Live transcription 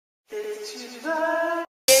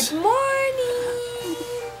Good morning!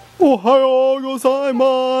 Ohayo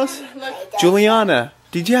gozaimasu! Juliana,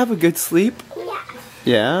 did you have a good sleep?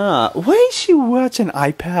 Yeah. Why is she watching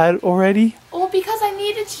iPad already? Well, because I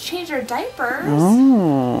needed to change her diapers.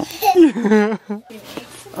 Oh.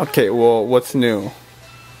 Okay, well, what's new?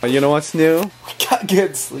 You know what's new? I got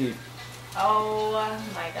good sleep. Oh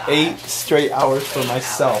my god. 8 straight hours for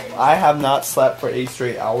myself. I have not slept for 8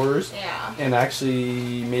 straight hours. Yeah. And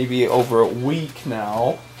actually, maybe over a week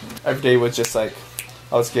now. Every day was just like,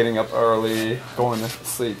 I was getting up early, going to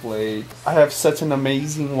sleep late. I have such an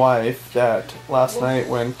amazing wife that last night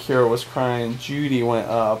when Kira was crying, Judy went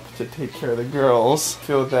up to take care of the girls. I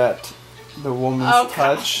feel that the woman's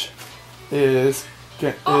touch is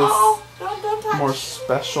more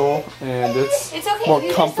special and it's okay. more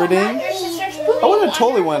comforting. I would have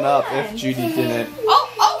totally went up if Judy didn't.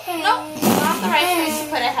 Oh, no. Not the right place to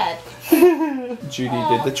put a head. Judy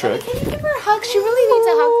did the trick. Can you give her a hug? She really needs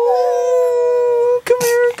a hug.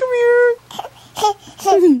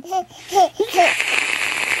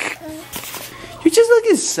 You're just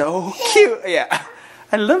looking so cute. Yeah,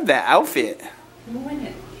 I love that outfit. What are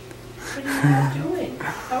you doing?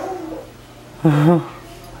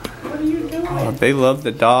 What are you doing? Oh, they love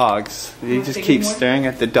the dogs. They just keep staring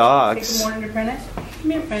at the dogs. Take a morning to Prentice.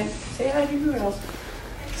 Come here, friend. Say hi to your girls.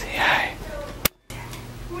 Say hi.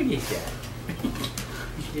 What is that?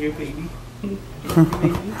 Here, baby.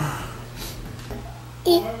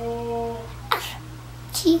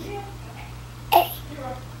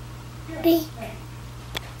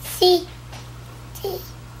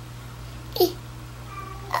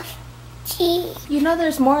 You know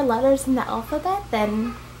there's more letters in the alphabet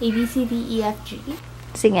than A, B, C, D, E, F, G?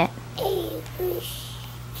 Sing it.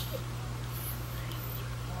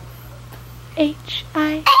 H,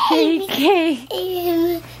 I, J, K.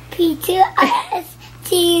 M, P, Q, R, S,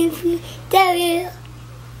 T, V, W.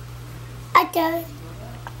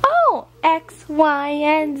 Oh, X, Y,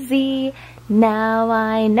 and Z. Now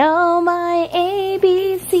I know my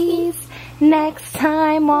ABCs. Next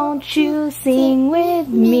time, won't you sing with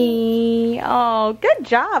me? Oh, good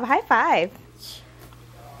job. High five.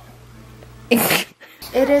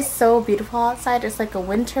 It is so beautiful outside. It's like a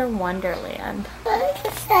winter wonderland.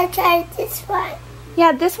 I tried this one.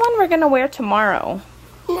 Yeah, this one we're going to wear tomorrow.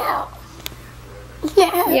 No.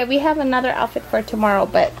 Yeah, we have another outfit for tomorrow,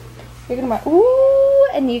 but you're going to wear... Ooh,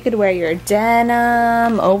 and you could wear your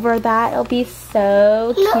denim over that. It'll be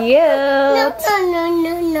so cute.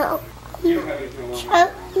 No.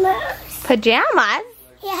 Pajamas?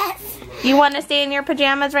 Yes. You want to stay in your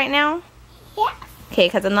pajamas right now? Yes. Okay,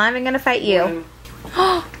 because I'm not even going to fight you.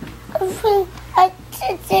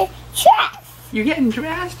 You're getting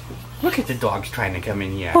dressed? Look at the dogs trying to come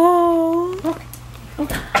in here. Oh. Look. Who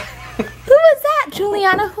is that,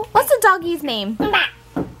 Juliana? What's the doggy's name? What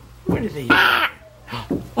are they?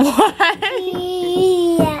 What?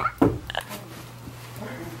 Yeah.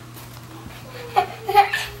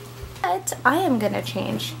 But I am going to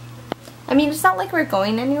change. I mean, it's not like we're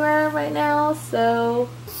going anywhere right now, so...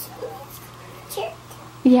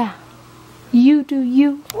 Yeah. You do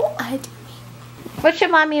you. I do me. What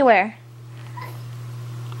should mommy wear?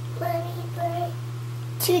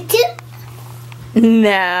 Tutu?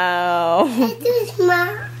 No. It's too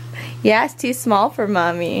small. Yeah, it's too small for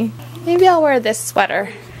mommy. Maybe I'll wear this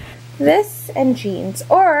sweater. This and jeans.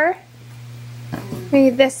 Or maybe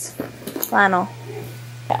this flannel.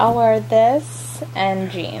 I'll wear this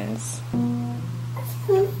and jeans.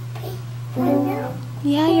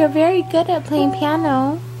 Yeah, you're very good at playing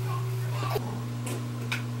piano.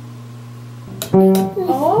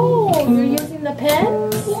 Oh, you're using the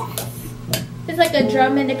pins? Yes. It's like a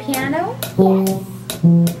drum and a piano? Yes.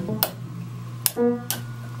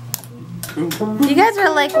 You guys are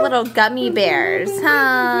like little gummy bears,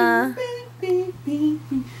 huh?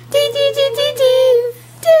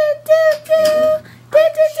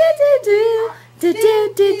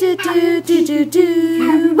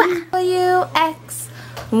 W, X,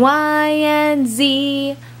 Y, and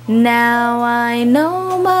Z. Now I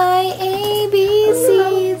know my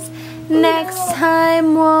ABCs. Next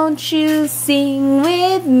time, won't you sing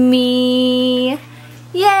with me?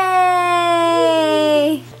 Yay!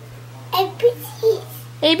 ABCs.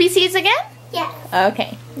 ABCs again? Yes.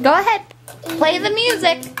 Okay, go ahead. Play the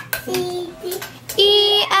music. C, D.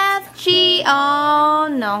 E, F, G. Oh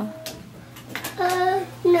no.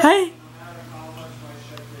 No. Hey.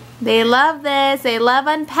 They love this. They love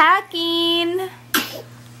unpacking.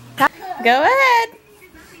 Go ahead.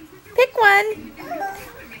 Pick one.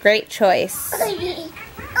 Great choice.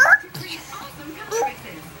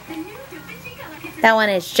 That one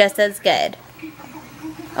is just as good.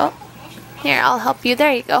 Oh, Here, I'll help you.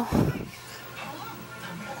 There you go.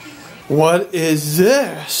 What is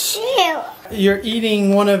this? Ew. You're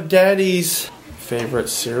eating one of Daddy's favorite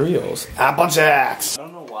cereals, Apple Jacks. I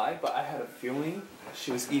don't know why, but I had a feeling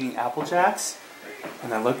she was eating Apple Jacks,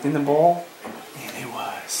 and I looked in the bowl, and it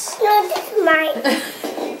was. No, this is mine.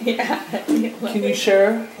 Yeah. Can you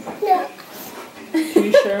share? No. Can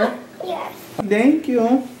you share? Yes. Thank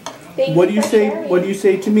you. Thank What do you for say? sharing. What do you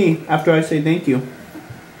say to me after I say thank you?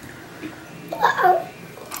 Uh-oh.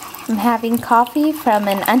 I'm having coffee from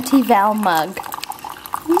an Auntie Val mug.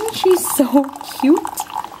 Isn't she so cute?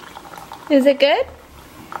 Is it good?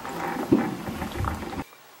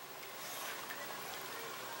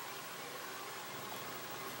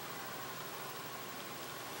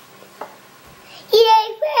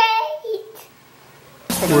 Yay, great.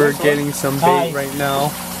 We're getting some bait right now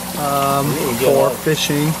for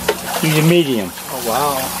fishing. He's a medium. Oh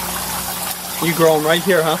wow! You grow them right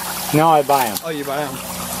here, huh? No, I buy him. Oh, you buy them.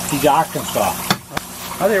 He's Arkansas.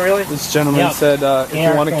 Are they really? This gentleman Yep. said if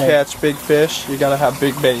you want to catch big fish, you gotta have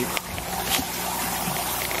big bait.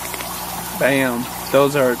 Bam!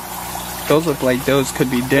 Those look like those could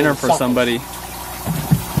be dinner for somebody.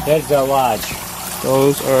 There's the large.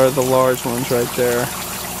 Those are the large ones right there.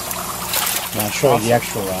 I'll show you the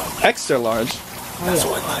extra large. Extra large. That's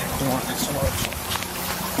what I like. I want extra large.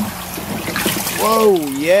 Whoa!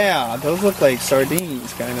 Yeah, those look like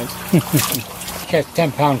sardines, kind of. Catch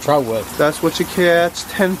 10-pound trout with. That's what you catch.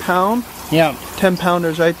 10-pound. Yeah.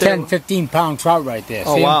 10-pounders right there. 10, 15-pound trout right there.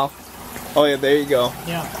 Oh See 'em? wow! Oh yeah, there you go.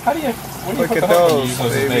 Yeah. How do you? Look at those,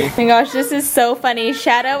 baby. Oh my gosh, this is so funny.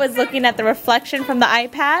 Shadow is looking at the reflection from the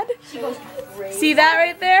iPad. See that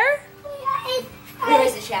right there? Where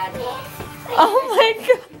is the shadow? Oh my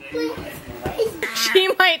god. She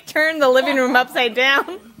might turn the living room upside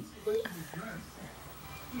down.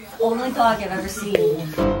 Only dog I've ever seen.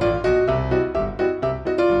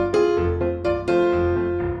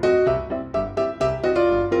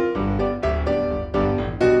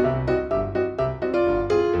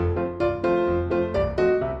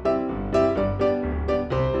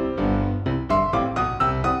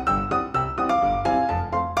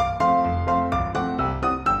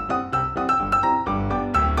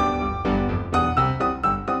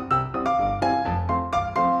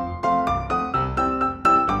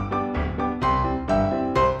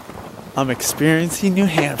 I'm experiencing New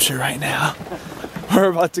Hampshire right now.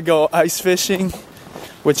 We're about to go ice fishing,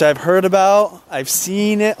 which I've heard about. I've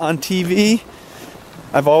seen it on TV.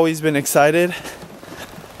 I've always been excited.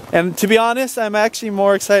 And to be honest, I'm actually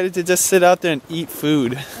more excited to just sit out there and eat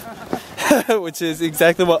food. Which is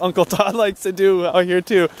exactly what Uncle Todd likes to do out here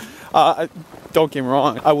too. Don't get me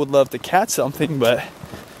wrong, I would love to catch something, but you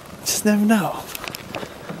just never know.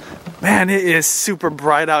 Man, it is super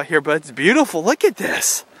bright out here, but it's beautiful. Look at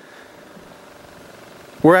this.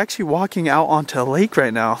 We're actually walking out onto a lake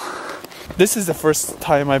right now. This is the first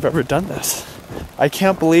time I've ever done this. I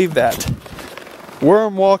can't believe that. Where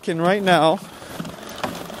I'm walking right now,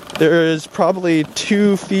 there is probably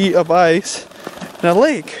 2 feet of ice and a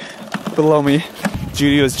lake below me.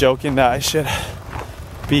 Judy was joking that I should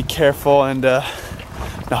be careful and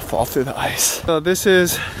not fall through the ice. So this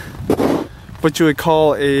is what you would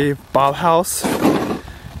call a bob house.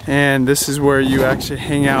 And this is where you actually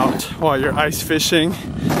hang out while you're ice fishing.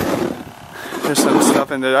 There's some stuff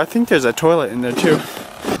in there. I think there's a toilet in there too.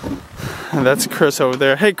 And that's Chris over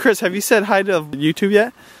there. Hey Chris, have you said hi to YouTube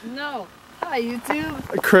yet? No. Hi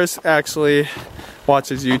YouTube. Chris actually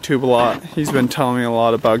watches YouTube a lot. He's been telling me a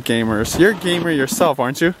lot about gamers. You're a gamer yourself,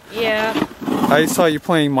 aren't you? Yeah. I saw you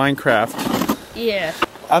playing Minecraft. Yeah.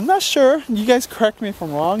 I'm not sure, you guys correct me if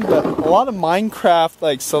I'm wrong, but a lot of Minecraft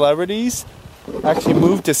like celebrities actually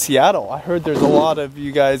moved to Seattle. I heard there's a lot of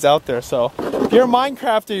you guys out there, so if you're a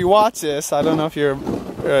Minecrafter, you watch this. I don't know if you're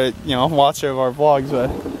a watcher of our vlogs,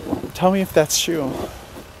 but tell me if that's true.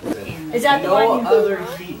 Is that the one?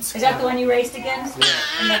 Is that the one you raced against? In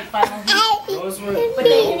the final heat? But they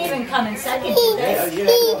didn't even come in second, did they?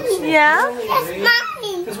 Yeah? That's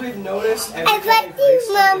mine. Because we've noticed I like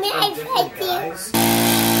you, Mommy. I like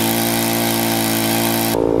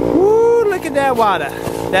you. Woo, look at that water.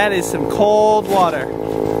 That is some cold water.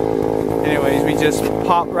 Anyways, we just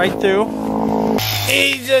pop right through.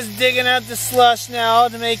 He's just digging out the slush now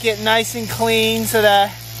to make it nice and clean so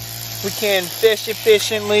that we can fish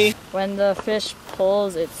efficiently. When the fish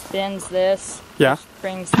pulls, it spins this. Yeah.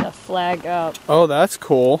 Brings the flag up. Oh, that's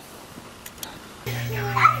cool.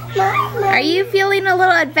 Are you feeling a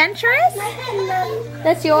little adventurous?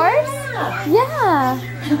 That's yours? Yeah.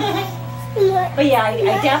 But yeah, I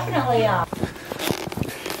definitely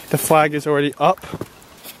The flag is already up.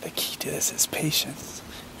 The key to this is patience.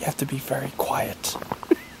 You have to be very quiet.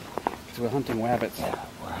 Because we're hunting rabbits. Yeah,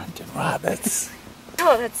 we're hunting rabbits.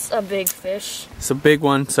 Oh, that's a big fish. It's a big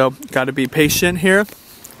one, so gotta be patient here.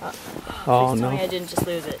 Oh Please tell no. me I didn't just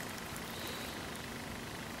lose it.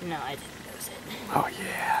 No, I didn't lose it. Oh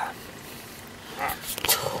yeah.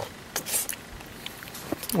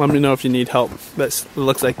 Let me know if you need help. It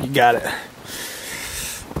looks like you got it.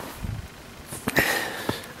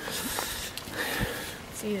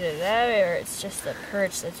 It's either that or it's just the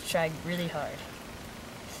perch that's tried really hard.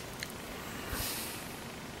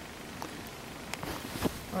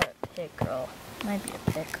 Or a pickerel. Might be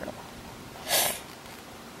a pickerel.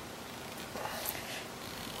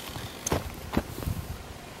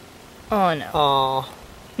 Oh no. Oh.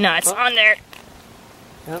 No, it's on there.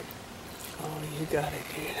 Yep. Oh, you got it,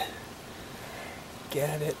 dude.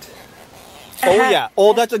 Get it. Oh yeah.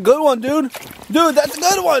 Oh, that's a good one, dude. Dude, that's a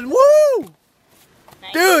good one. Woo!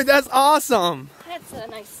 Nice. Dude, that's awesome. That's a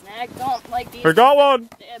nice snack. Don't like these. I got one.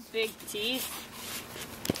 They have big teeth.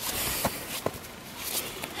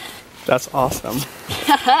 That's awesome.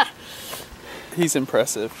 He's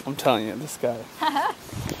impressive. I'm telling you, this guy.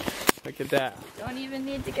 Look at that. Don't even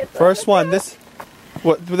need to get the First one. This.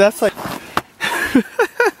 What? That's like.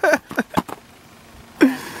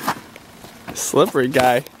 Slippery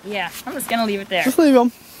guy. Yeah, I'm just gonna leave it there. Just leave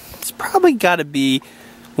him. It's probably got to be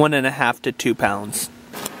 1.5 to 2 pounds.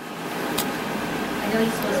 I know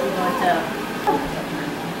he's supposed to be going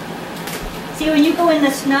to. See, when you go in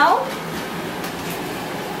the snow.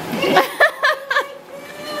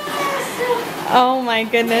 Oh my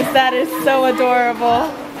goodness, that is so adorable.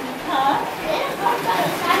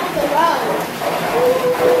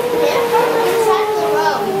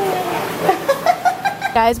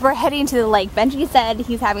 Guys, we're heading to the lake. Benji said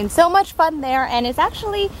he's having so much fun there, and it's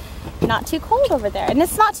actually not too cold over there. And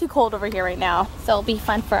it's not too cold over here right now, so it'll be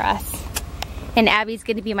fun for us. And Abby's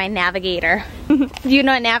gonna be my navigator. Do you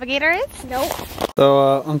know what navigator is? Nope.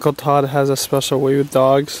 So Uncle Todd has a special way with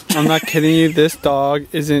dogs. I'm not kidding you, this dog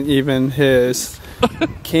isn't even his.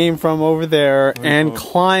 Came from over there and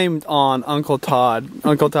climbed on Uncle Todd.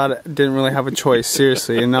 Uncle Todd didn't really have a choice,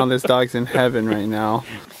 seriously, and now this dog's in heaven right now.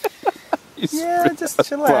 Yeah, just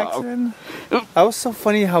chillaxing. That was so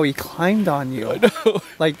funny how he climbed on you. I know.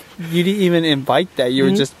 Like, you didn't even invite that. You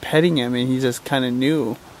were just petting him and he just kind of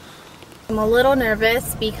knew. I'm a little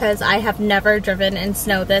nervous because I have never driven in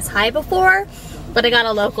snow this high before, but I got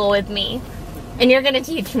a local with me. And you're gonna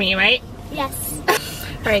teach me, right? Yes.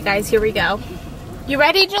 Alright guys, here we go. You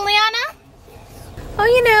ready, Juliana? Oh,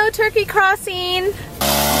 you know, turkey crossing.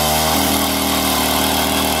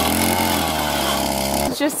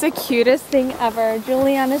 It's just the cutest thing ever.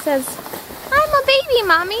 Juliana says, I'm a baby,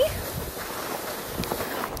 Mommy.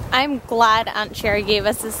 I'm glad Aunt Cherry gave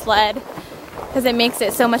us this sled because it makes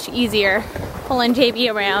it so much easier pulling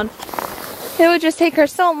JB around. It would just take her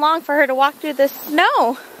so long for her to walk through the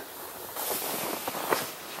snow.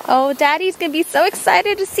 Oh, Daddy's gonna be so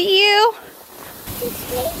excited to see you.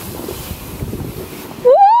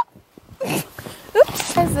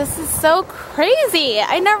 Oops, guys, this is so crazy.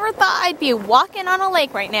 I never thought I'd be walking on a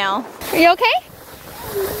lake right now. Are you okay?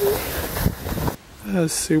 That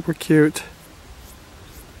is super cute.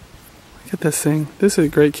 Look at this thing. This is a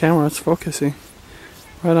great camera. It's focusing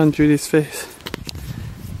right on Judy's face.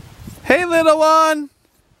 Hey, little one!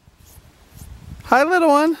 Hi, little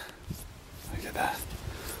one! Look at that.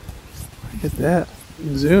 Look at that.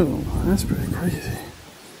 Zoom. That's pretty crazy.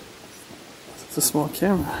 It's a small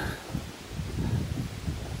camera.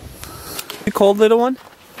 You cold, little one?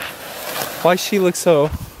 Why she look so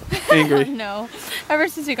angry? No. Ever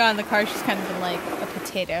since we got in the car, she's kind of been like a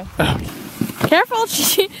potato. Oh. Careful,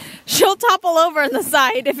 she'll topple over on the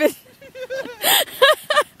side if it.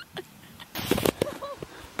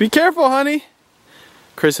 Be careful, honey.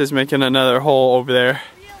 Chris is making another hole over there.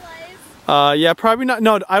 Yeah, probably not.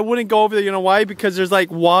 No, I wouldn't go over there. You know why? Because there's like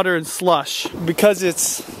water and slush. Because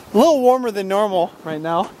it's a little warmer than normal right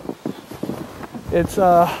now. It's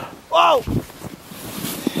whoa!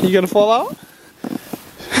 You gonna fall out?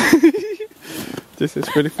 This is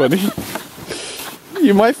pretty funny.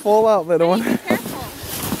 You might fall out, little one. Be careful.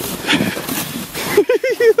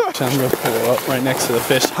 I'm gonna pull her up right next to the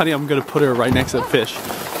fish. Honey, I'm gonna put her right next to the fish.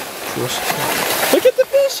 Look at the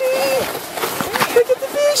fishy! Look at the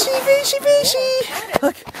fishy, fishy, fishy!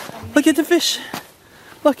 Look at the fish.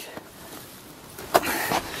 Look.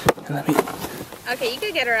 Let me. Okay, you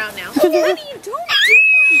can get her out now. Honey, don't do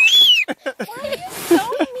that! Why are you so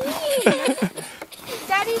mean?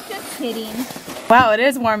 Daddy's just kidding. Wow, it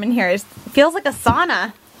is warm in here. It feels like a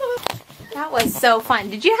sauna. That was so fun.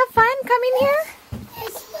 Did you have fun coming here?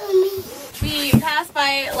 Yes, Mommy. We we passed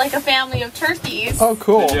by like a family of turkeys. Oh,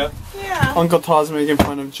 cool. Yeah. Uncle Todd's making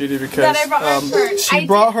fun of Judy because That I brought my purse. she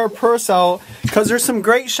brought her purse out because there's some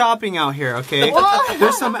great shopping out here, okay?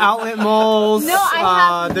 There's some outlet malls. No,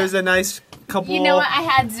 I have. There's a nice couple. You know what? I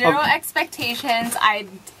had zero expectations.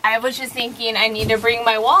 I was just thinking I need to bring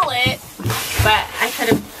my wallet, but I could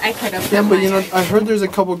have. Yeah, but you know, I heard there's a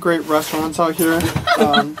couple great restaurants out here.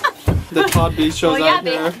 The Todd Bistros out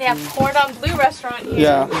here. They have Cordon Bleu restaurant here.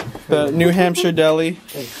 Yeah, the New Hampshire Deli.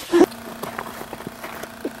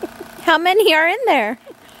 How many are in there?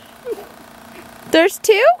 There's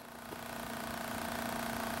 2?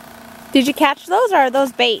 Did you catch those or are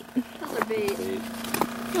those bait? Those are bait.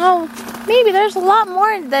 Oh, maybe there's a lot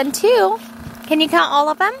more than 2. Can you count all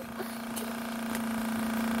of them?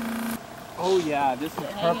 Oh yeah, this is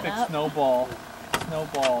perfect snowball.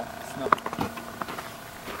 Snowball.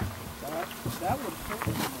 That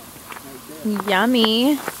would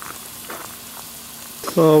Yummy.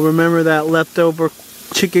 So remember that leftover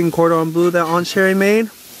chicken cordon bleu that Aunt Sherry made?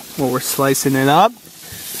 Well, we're slicing it up.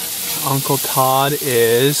 Uncle Todd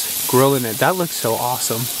is grilling it. That looks so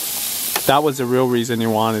awesome. That was the real reason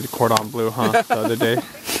you wanted cordon bleu, huh? The other day.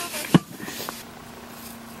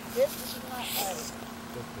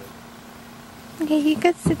 Okay, you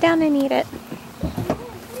could sit down and eat it.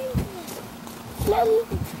 Ready?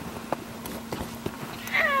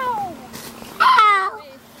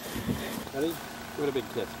 Give it a big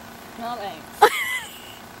kiss. No thanks.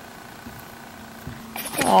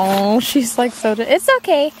 Oh, she's like so. It's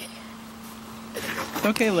okay.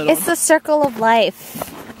 Okay, little. It's the circle of life.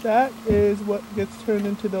 That is what gets turned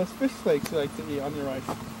into those fish flakes you like to eat on your rice.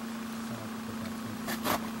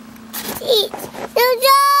 Eat.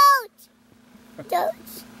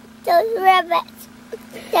 Don't rabbits.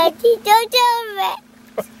 Daddy, don't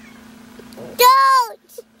rabbits.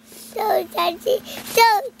 Don't, Daddy,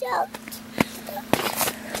 don't.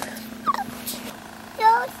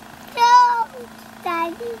 Don't,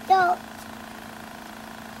 Daddy, don't.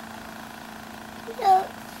 Don't,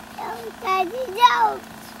 Daddy, don't.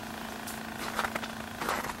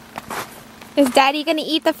 Is Daddy gonna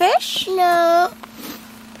eat the fish? No.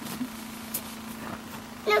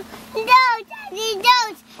 No, Daddy,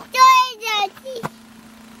 don't. Go away, Daddy.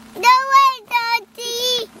 Go away,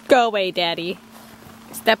 Daddy. Go away, Daddy.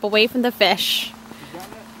 Step away from the fish.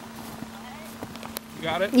 You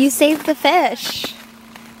got it? You saved the fish.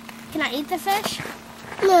 Can I eat the fish?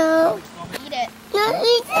 No. Eat it. No,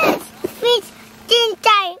 eat it. It's dinner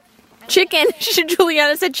time. Chicken.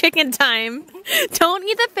 Juliana said chicken time. Don't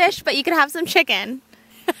eat the fish, but you can have some chicken.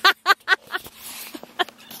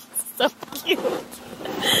 So cute.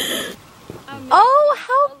 Oh,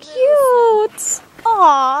 how cute.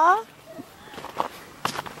 Aww.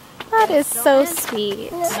 That is so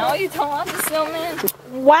sweet. No, you don't want the snowman.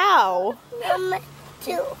 Wow. Mama,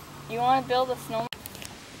 too. You want to build a snowman?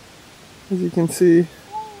 As you can see,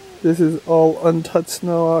 this is all untouched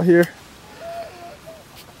snow out here.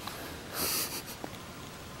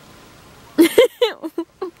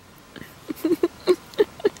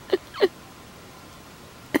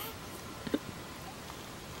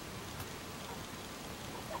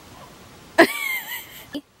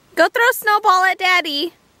 Go throw a snowball at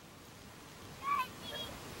Daddy.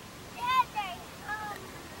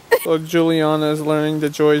 So Juliana is learning the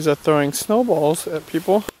joys of throwing snowballs at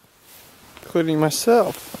people, including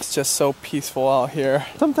myself. It's just so peaceful out here.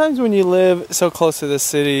 Sometimes when you live so close to the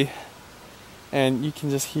city and you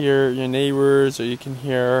can just hear your neighbors or you can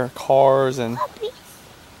hear cars and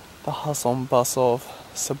the hustle and bustle of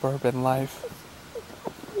suburban life.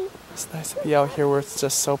 It's nice to be out here where it's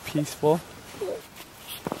just so peaceful.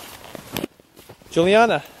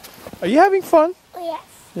 Juliana, are you having fun? Yes.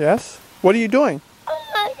 Yes? What are you doing?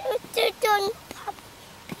 Don't.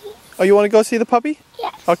 Oh, you want to go see the puppy?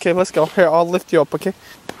 Yes. Okay, let's go. Here, I'll lift you up, okay?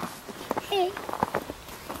 Hey.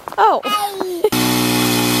 Oh. Hey.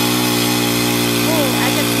 Oh, I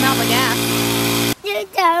can smell the gas. You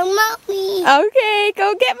don't want me. Okay,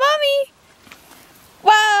 go get Mommy.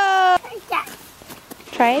 Whoa.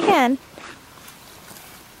 Try again.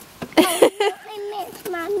 I miss,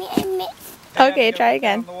 Mommy. I miss. Okay, try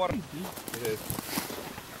again.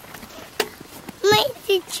 My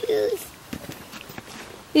shoes.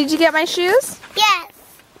 Did you get my shoes? Yes.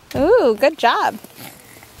 Ooh, good job.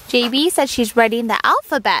 JB said she's writing the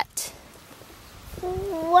alphabet.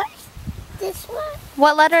 What's this one?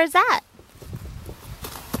 What letter is that?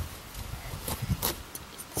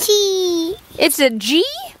 G. It's a G?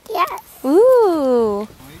 Yes. Ooh.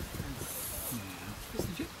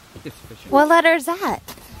 What letter is that?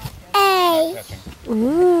 A.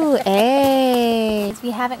 Ooh, eggs.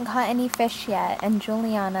 We haven't caught any fish yet, and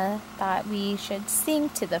Juliana thought we should sing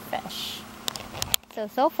to the fish.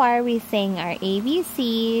 So far we sang our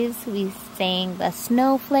ABCs, we sang the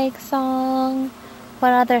snowflake song.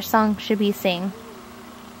 What other song should we sing?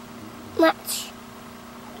 March.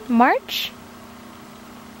 March?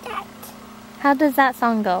 That. How does that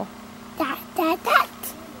song go? That. That. That.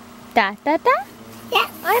 Da da da? Yes.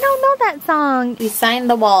 I don't know that song. We signed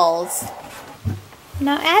the walls.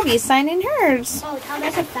 Now Abby's signing hers. Oh,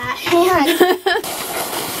 Thomas a fat hand.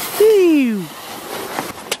 Whew.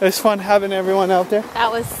 It was fun having everyone out there.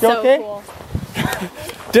 That was You so okay? cool.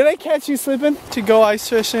 Did I catch you slipping to go ice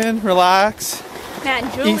fishing, relax? Man,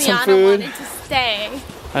 Eat some Juliana food. wanted to stay.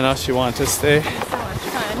 I know she wanted to stay. So much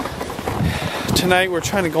fun. Tonight we're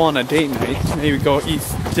trying to go on a date night. Maybe go eat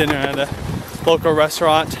dinner at a local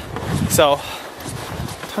restaurant. So,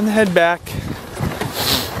 time to head back.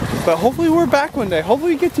 But hopefully we're back one day.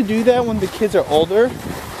 Hopefully we get to do that when the kids are older.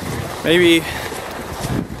 Maybe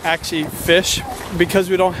actually fish. Because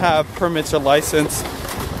we don't have permits or license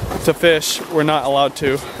to fish, we're not allowed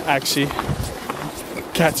to actually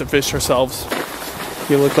catch a fish ourselves.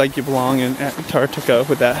 You look like you belong in Antarctica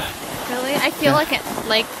with that. Really? I feel like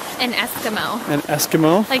an Eskimo. An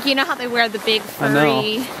Eskimo? Like, you know how they wear the big I know.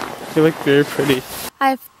 furry... You look very pretty.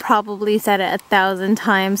 I've probably said it 1,000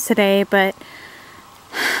 times today, but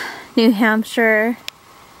New Hampshire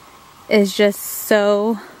is just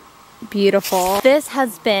so beautiful. This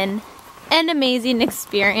has been an amazing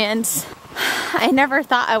experience. I never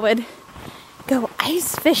thought I would go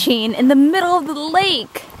ice fishing in the middle of the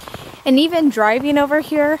lake. And even driving over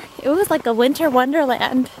here, it was like a winter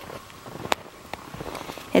wonderland.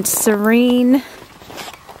 It's serene.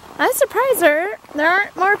 I'm surprised there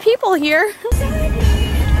aren't more people here.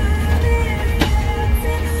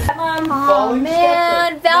 Oh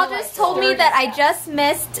man, Val just told me that I just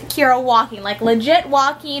missed Kira walking, like legit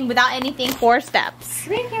walking without anything, 4 steps.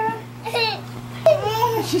 Come here, Kira.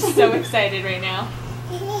 She's so excited right now.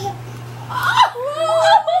 Oh,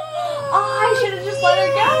 I should have just let her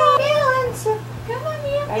go. Come on,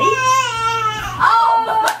 Mia. Ready?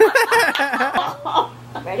 Oh.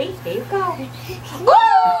 Ready? Here you go.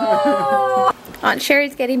 Woo! Aunt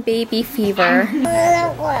Sherry's getting baby fever.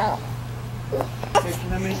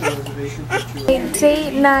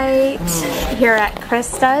 Date night here at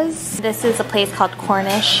Krista's. This is a place called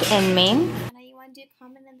Cornish in Maine. You want to do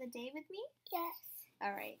comment of the day with me? Yes.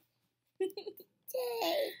 All right.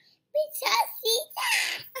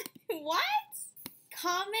 What?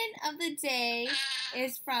 Comment of the day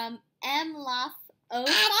is from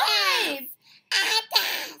MLuff05.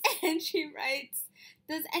 And she writes,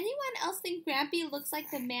 does anyone else think Grampy looks like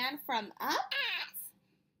the man from Up?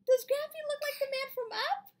 Does Grampy look like the man from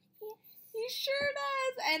Up? He sure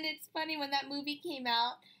does. And it's funny, when that movie came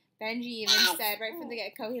out, Benji even said right from the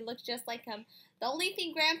get-go, he looks just like him. The only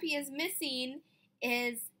thing Grampy is missing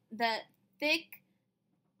is the thick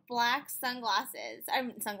black sunglasses.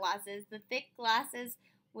 The thick glasses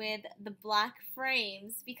with the black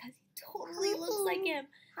frames, because he totally looks like him.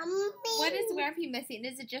 What is Grampy missing?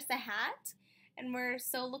 Is it just a hat? And we're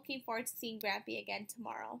so looking forward to seeing Grampy again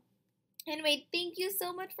tomorrow. Anyway, thank you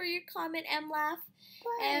so much for your comment, MLaugh.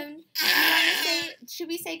 And should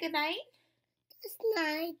we say goodnight? Good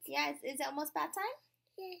night. Yes, is it almost bath time?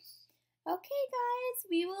 Yes. Okay, guys,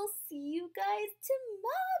 we will see you guys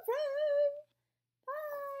tomorrow.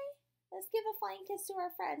 Bye. Let's give a flying kiss to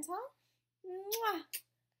our friends, huh? Mwah.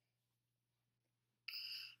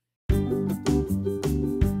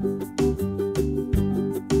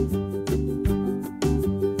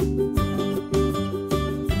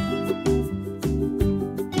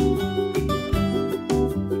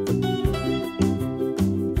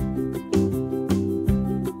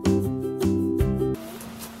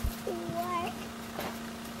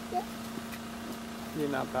 You're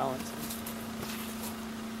not balancing.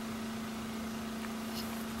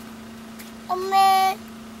 Man.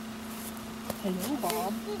 Hello,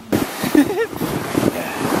 Bob.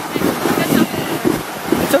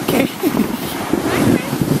 It's okay.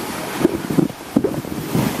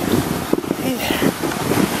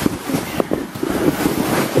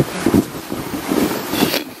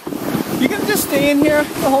 You gonna just stay in here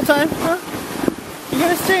the whole time, huh? You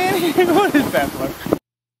gonna stay in here? What is that look?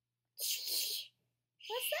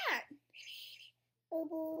 What's that?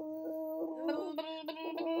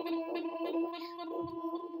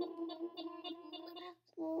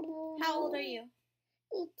 How old are you?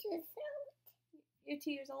 You're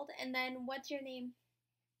 2 years old. And then what's your name?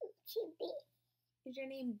 Judy. Is your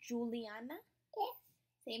name Juliana? Yes.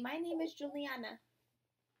 Say, my name is Juliana.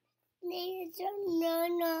 Name is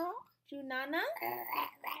Juliana. Junana?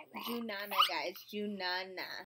 Junana, guys. Junana.